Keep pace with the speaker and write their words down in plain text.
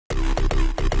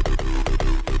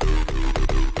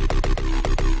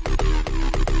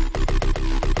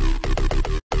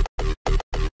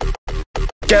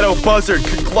Ghetto buzzard,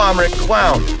 conglomerate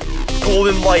clown,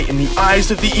 golden light in the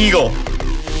eyes of the eagle.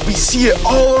 We see it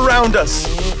all around us,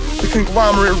 the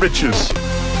conglomerate riches.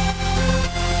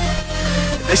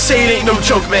 They say it ain't no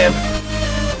joke, man,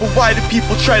 but why do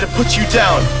people try to put you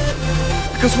down?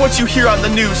 Because what you hear on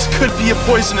the news could be a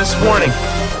poisonous warning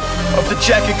of the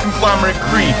jacket conglomerate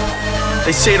greed.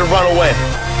 They say to run away,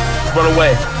 run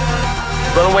away,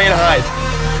 run away and hide.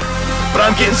 But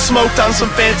I'm getting smoked on some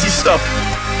fancy stuff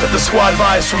that the squad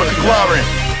buys from a conglomerate.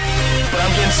 But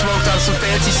I'm getting smoked on some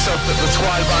fancy stuff that the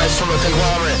squad buys from a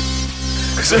conglomerate.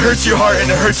 Cause it hurts your heart and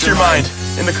it hurts your mind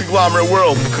in the conglomerate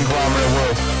world.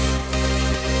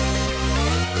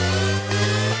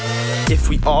 If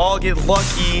we all get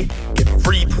lucky, get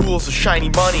free pools of shiny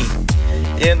money,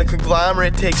 and the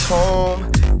conglomerate takes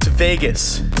home to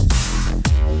Vegas.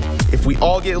 If we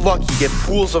all get lucky, get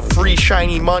pools of free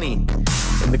shiny money,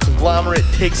 and the conglomerate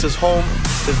takes us home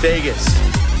to Vegas.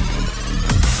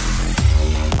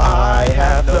 I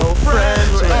have no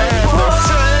friends or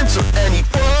anyone.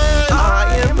 I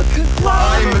am a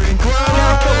conglomerate.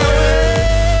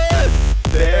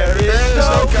 There is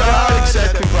no God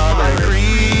except conglomerate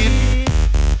greed.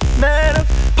 Men of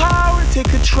power take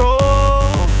control.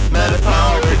 Men of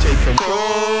power take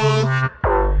control.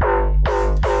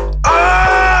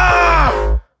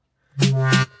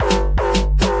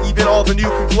 Even all the new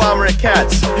conglomerate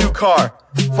cats, new car,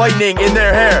 lightning in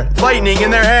their hair, lightning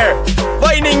in their hair,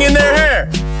 lightning in their hair.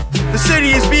 The city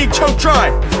is being choked dry,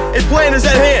 a plan is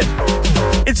at hand.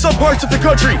 In some parts of the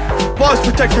country, laws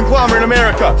protect conglomerate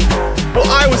America. Well,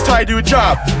 I was tied to a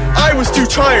job. I was too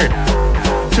tired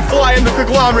to fly in the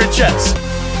conglomerate jets.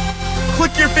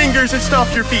 Click your fingers and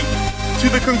stomp your feet to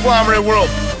the conglomerate world.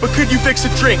 But could you fix a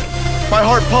drink? My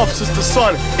heart pumps as the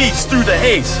sun beats through the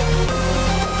haze.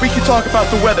 We can talk about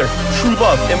the weather, true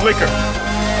love, and liquor.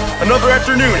 Another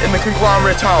afternoon in the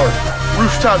conglomerate tower,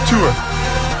 rooftop tour.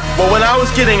 Well, when I was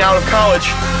getting out of college,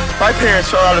 my parents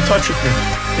fell out of touch with me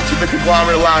into the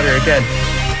conglomerate ladder again.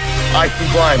 I can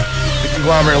climb the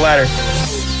conglomerate ladder.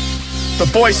 The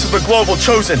voice of the global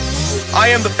chosen. I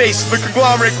am the face of the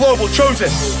conglomerate global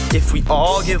chosen. If we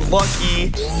all get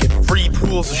lucky, get free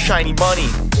pools of shiny money,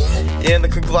 and the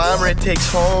conglomerate takes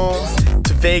home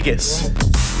to Vegas.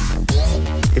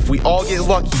 If we all get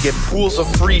lucky, get pools of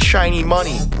free shiny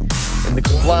money, and the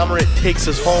conglomerate takes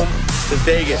us home to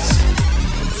Vegas.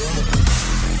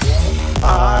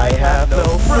 I have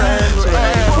no friends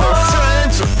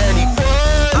or anyone.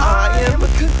 I am a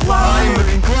conglomerate.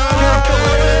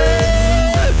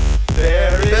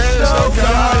 There is no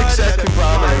God except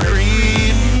conglomerate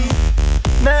greed.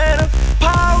 Men of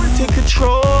power take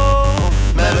control.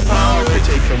 Men of power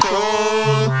take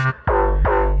control.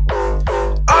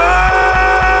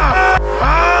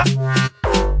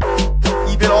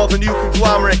 Even all the new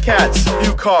conglomerate cats,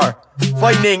 new car,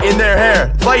 lightning in their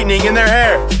hair, lightning in their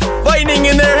hair, lightning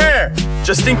in their hair.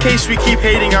 Just in case we keep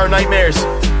hating our nightmares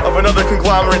of another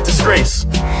conglomerate disgrace.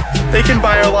 They can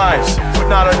buy our lives, but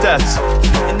not our deaths.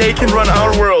 And they can run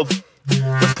our world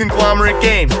with conglomerate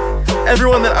gain.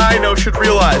 Everyone that I know should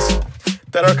realize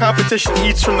that our competition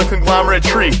eats from the conglomerate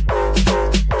tree.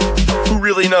 Who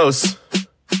really knows?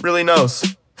 Really knows.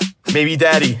 Maybe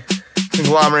Daddy.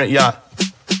 Conglomerate yacht.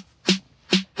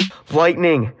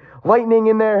 Lightning. Lightning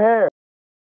in their hair.